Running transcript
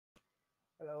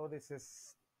Hello, this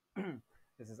is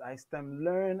this is iSTEM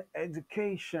Learn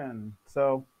Education.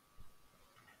 So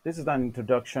this is an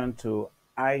introduction to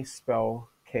iSpell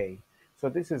K. So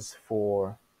this is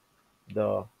for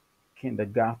the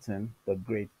kindergarten, the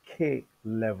grade K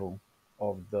level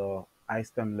of the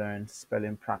iSTEM Learn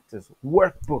Spelling Practice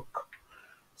Workbook.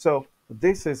 So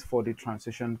this is for the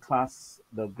transition class,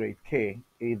 the grade K.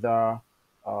 Either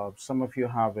some of you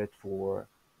have it for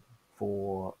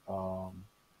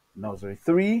nursery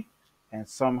 3 and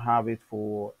some have it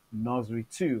for nursery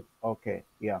 2. Okay,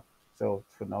 yeah. So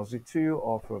for nursery 2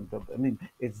 or from the, I mean,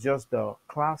 it's just the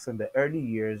class in the early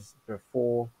years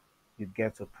before you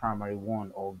get to primary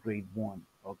 1 or grade 1.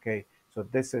 Okay, so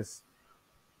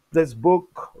this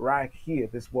book right here,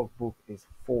 this workbook is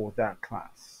for that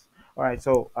class. All right,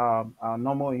 so our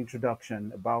normal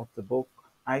introduction about the book.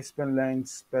 iSpell Learn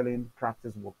Spelling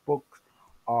Practice Workbooks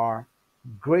are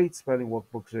great spelling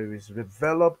workbook series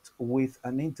developed with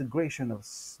an integration of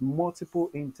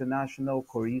multiple international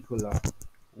curricula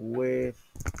with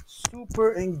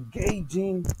super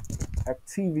engaging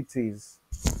activities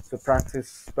to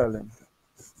practice spelling.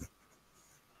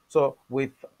 So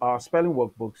with our spelling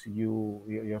workbooks,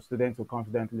 your students will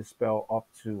confidently spell up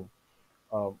to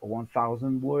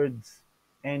 1,000 words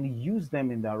and use them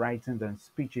in their writings and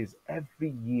speeches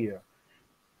every year.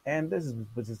 And this is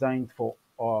designed for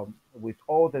with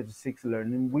all 36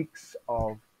 learning weeks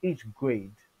of each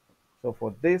grade. So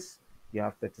for this, you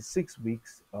have 36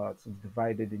 weeks, so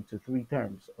divided into three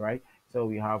terms, right? So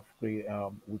we have week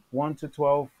 1 to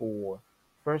 12 for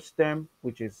first term,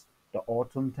 which is the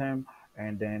autumn term,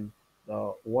 and then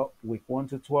what week 1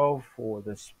 to 12 for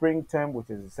the spring term,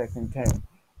 which is the second term,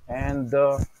 and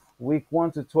week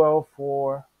 1 to 12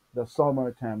 for the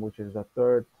summer term, which is the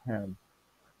third term.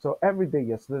 So every day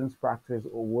your students practice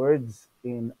words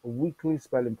in weekly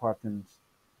spelling patterns.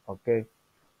 Okay,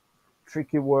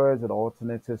 tricky words and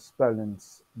alternative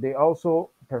spellings. They also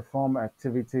perform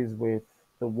activities with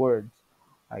the words,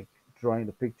 like drawing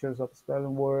the pictures of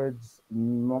spelling words,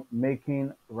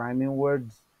 making rhyming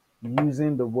words,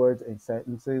 using the words in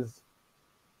sentences,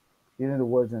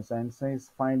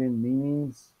 finding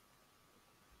meanings,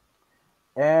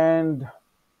 and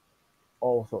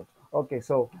all sorts. Okay,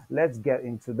 so let's get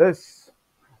into this.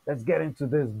 Let's get into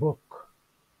this book.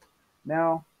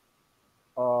 Now,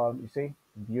 you see,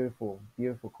 beautiful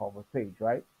cover page,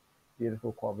 right?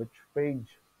 Beautiful cover page.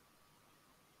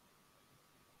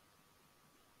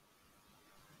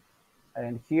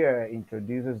 And here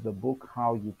introduces the book,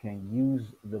 how you can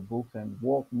use the books, and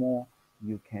what more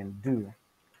you can do.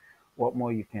 What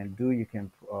more you can do? You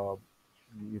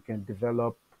can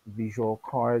develop visual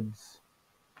cards.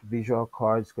 Visual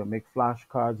cards can make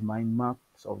flashcards, mind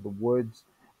maps of the words.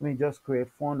 I mean, just create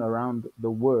fun around the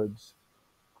words.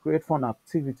 Create fun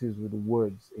activities with the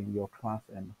words in your class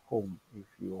and home if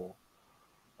you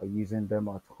are using them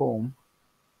at home.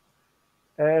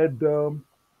 And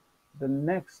the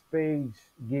next page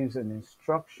gives an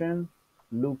instruction.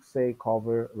 Look, say,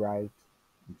 cover, write,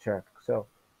 and check. So,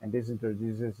 and this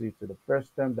introduces you to the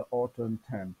first term, the autumn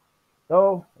term.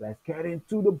 So, let's get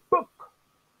into the book.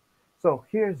 So,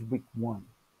 here's week 1.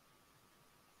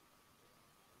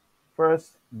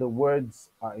 First, the words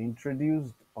are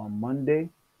introduced on Monday.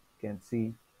 You can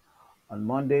see on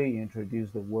Monday, you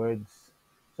introduce the words.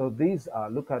 So these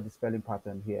are, look at the spelling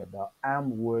pattern here, the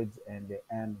am words and the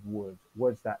and words.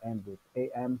 Words that end with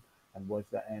am and words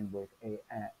that end with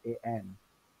an.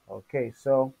 Okay,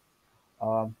 so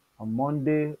on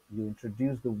Monday, you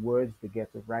introduce the words, they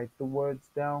get to write the words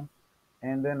down.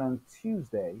 And then on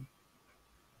Tuesday,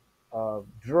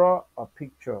 draw a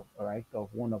picture, all right,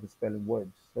 of one of the spelling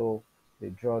words. So they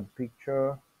draw the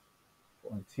picture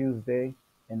on Tuesday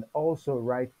and also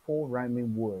write 4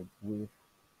 rhyming words with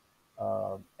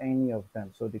any of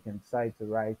them. So they can decide to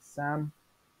write Sam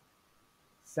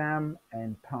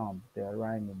and Tom, they are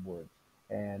rhyming words,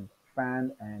 and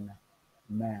fan and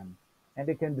man. And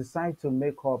they can decide to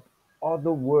make up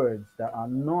other words that are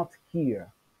not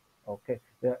here, okay,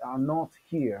 that are not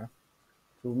here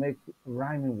to make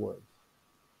rhyming words.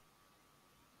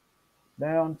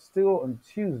 Then still on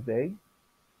Tuesday,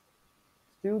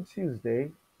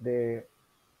 they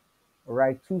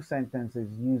write 2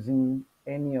 sentences using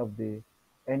any of the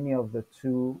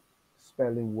 2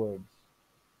 spelling words,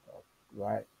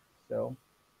 right? So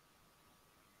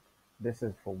this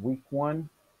is for week 1,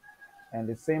 and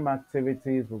the same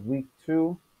activities for week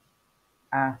 2,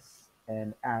 as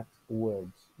and at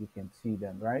words. You can see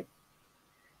them, right?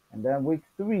 And then week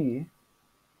 3, you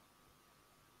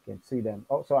can see them.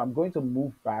 Oh, so I'm going to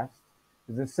move fast.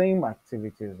 It's the same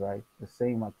activities, right? The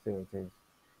same activities.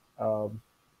 Um,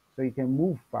 so you can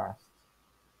move fast.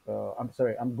 I'm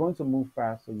sorry, I'm going to move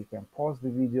fast so you can pause the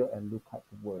video and look at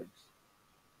the words.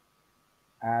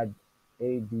 Add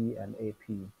AD and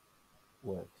AP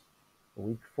words.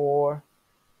 Week 4,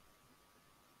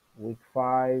 week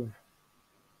 5,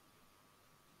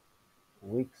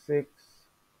 week 6,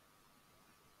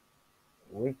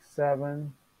 week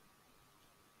 7,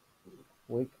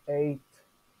 week 8,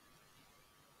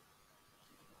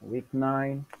 week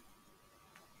 9,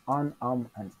 on,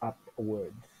 and up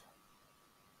words.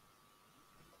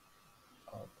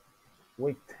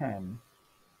 Week 10,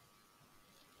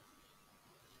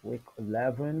 week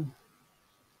 11,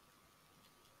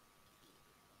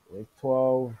 week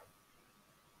 12.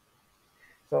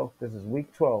 So this is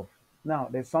week 12. Now,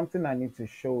 there's something I need to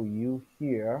show you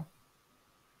here.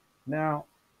 Now,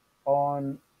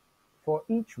 on for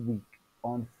each week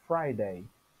on Friday,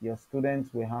 your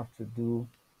students will have to do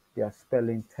their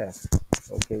spelling test.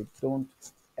 Okay, don't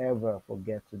ever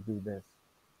forget to do this.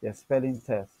 Their spelling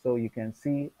test. So you can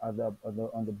see on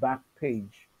the back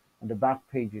page, on the back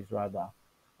pages rather.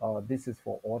 This is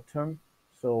for autumn.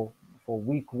 So for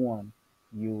week 1,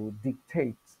 you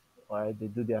dictate. Right, they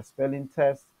do their spelling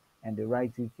test and they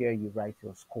write it here. You write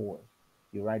your scores.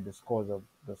 You write the score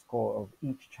of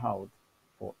each child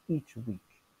for each week.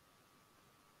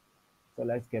 So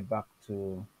let's get back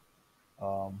to,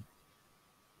 um,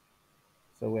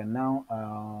 so we're now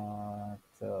at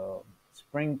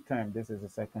spring term. This is the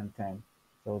second term.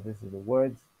 So this is the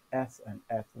words, S and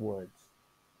F words.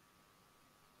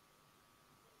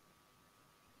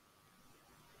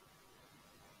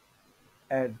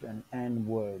 Ed and N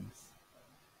words,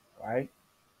 right?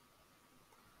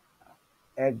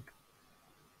 Egg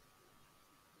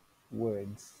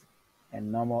words and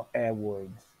normal air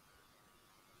words.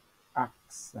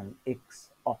 Ax and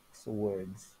X, ox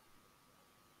words.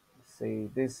 See,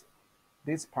 these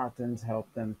patterns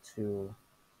help them to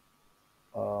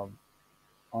um,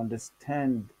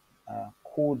 understand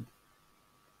code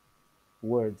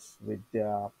words with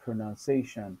their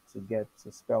pronunciation to get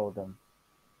to spell them.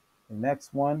 The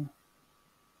next one,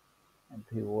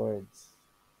 MP words,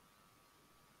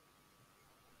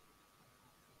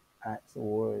 at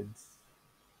words,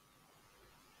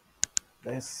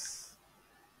 this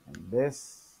and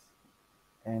this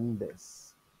and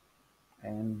this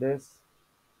and this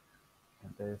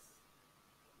and this.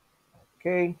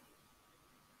 Okay,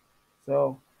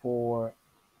 so for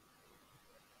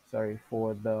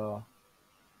the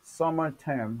summer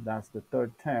term, that's the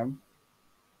third term,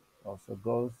 also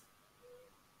goes,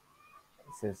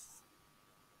 it says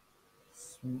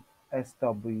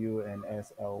SW and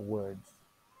SL words,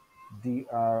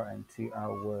 DR and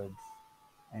TR words,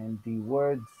 and D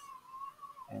words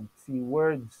and T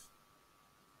words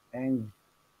and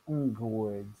ng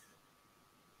words,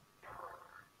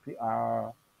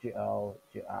 PR, GL,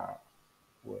 GR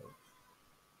words.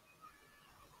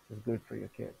 This is good for your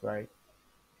kids, right?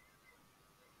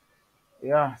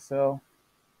 Yeah, so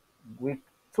week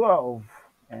 12,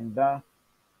 and that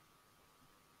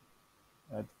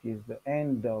gives the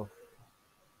end of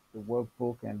the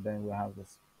workbook, and then we have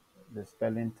the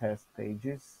spelling test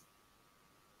pages.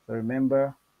 So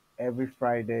remember, every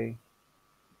Friday,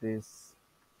 this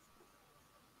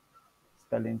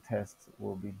spelling test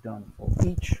will be done for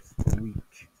each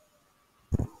week.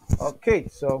 Okay,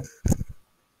 so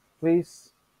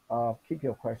please keep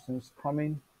your questions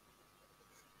coming.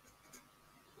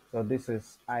 So this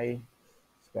is I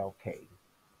spell K.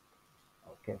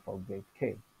 Okay, for grade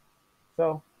K.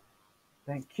 So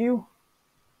thank you.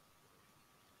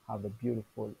 Have a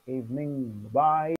beautiful evening. Bye.